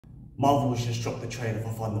Marvel's just dropped the trailer for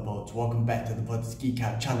Thunderbolts. Welcome back to the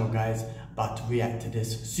Geekout channel, guys. About to react to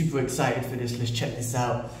this. Super excited for this. Let's check this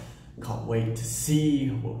out. Can't wait to see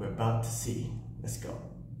what we're about to see. Let's go.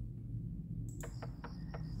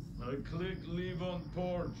 I click leave on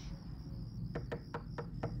porch.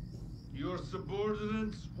 Your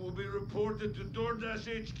subordinates will be reported to DoorDash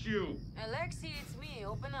HQ. Alexei, it's me.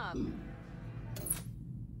 Open up.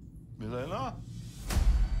 Milena?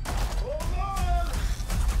 Hold on!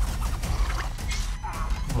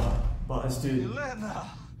 But let's do Milena!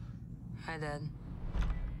 Hi, Dad.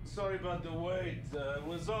 Sorry about the wait. It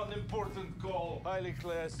was an important call. Highly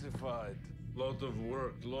classified. Lot of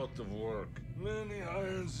work. Many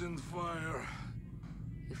irons in fire.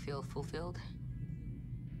 You feel fulfilled?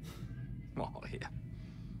 Oh, yeah.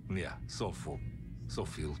 Yeah, so full. So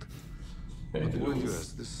filled. But why do you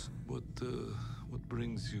ask this? What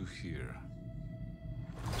brings you here?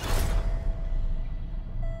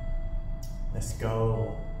 Let's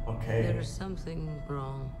go. Okay. There's something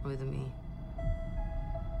wrong with me.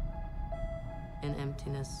 An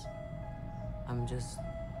emptiness. I'm just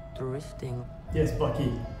drifting. Yes,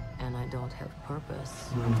 Bucky. And I don't have purpose.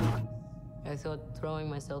 I thought throwing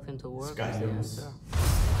myself into work was the answer.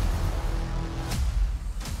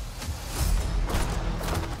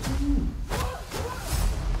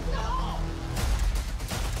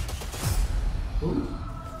 Ooh,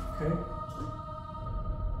 okay.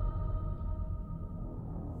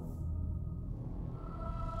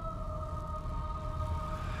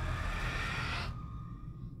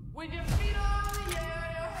 With your feet on the air,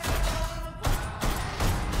 your head on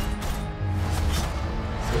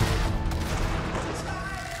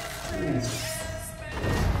the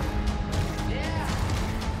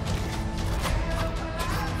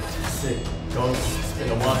Sick. Goats. It's been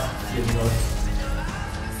a while since goats.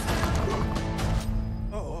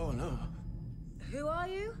 Oh, no. Who are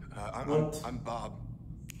you? I'm Bob.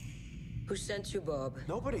 Who sent you, Bob?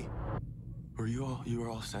 Nobody. You were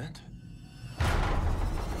all sent?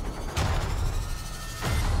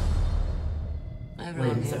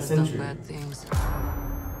 Everyone here has done bad things.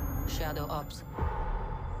 Shadow ops.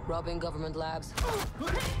 Robbing government labs.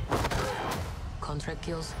 Contract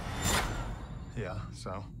kills. Yeah,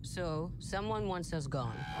 so? So, someone wants us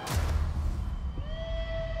gone.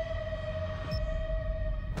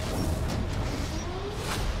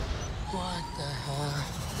 What the hell?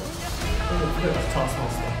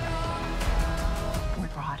 We're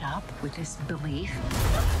brought up with this belief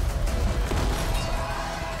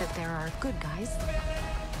that there are good guys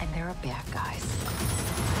and there are bad guys.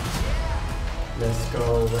 Let's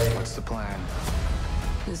go away. What's the plan?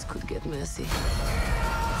 This could get messy.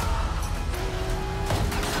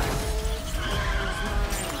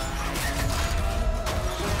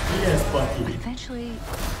 Yes, Bucky. But eventually,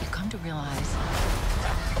 you come to realize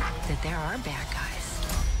that there are bad guys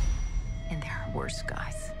and there are worse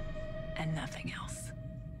guys and nothing else.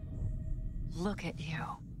 Look at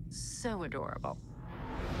you. So adorable.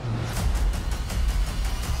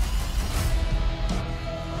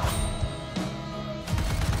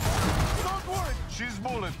 Don't worry, she's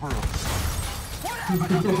bulletproof.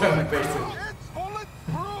 Basic. It's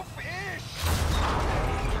bulletproof-ish.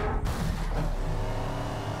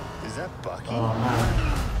 Is that Bucky? Oh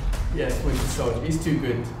man. Yes, Winter Soldier. He's too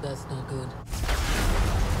good. That's not good.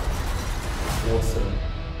 Awesome.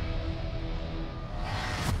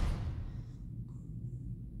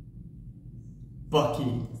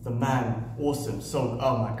 Bucky, the man. Awesome. So,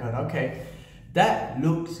 oh my god. Okay. That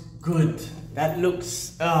looks good. That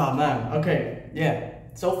looks, oh man. Okay. Yeah.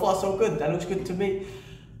 So far, so good. That looks good to me.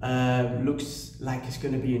 Looks like it's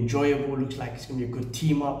going to be enjoyable. Looks like it's going to be a good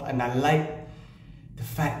team up. And I like the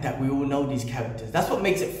fact that we all know these characters. That's what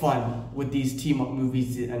makes it fun with these team up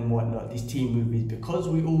movies and whatnot, these team movies, because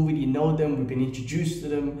we already know them. We've been introduced to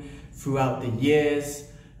them throughout the years,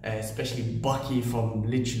 especially Bucky from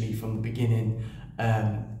literally from the beginning.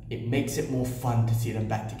 It makes it more fun to see them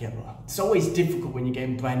back together. It's always difficult when you're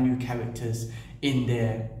getting brand new characters in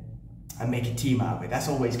there and make a team out of it. That's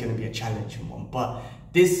always going to be a challenging one, but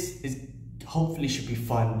this is hopefully should be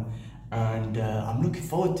fun, and I'm looking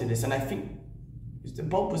forward to this. And I think the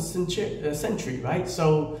Bob was Sentry, right?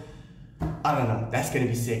 So I don't know, that's going to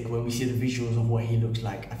be sick when we see the visuals of what he looks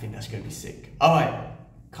like. I think that's going to be sick. All right,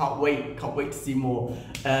 can't wait to see more.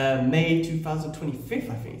 May 2025,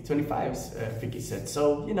 I think 25, I think it said.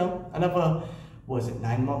 So, you know, another, what was it,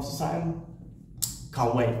 9 months or something?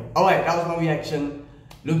 Can't wait. All right, that was my reaction.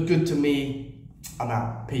 Looked good to me. I'm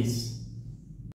out. Peace.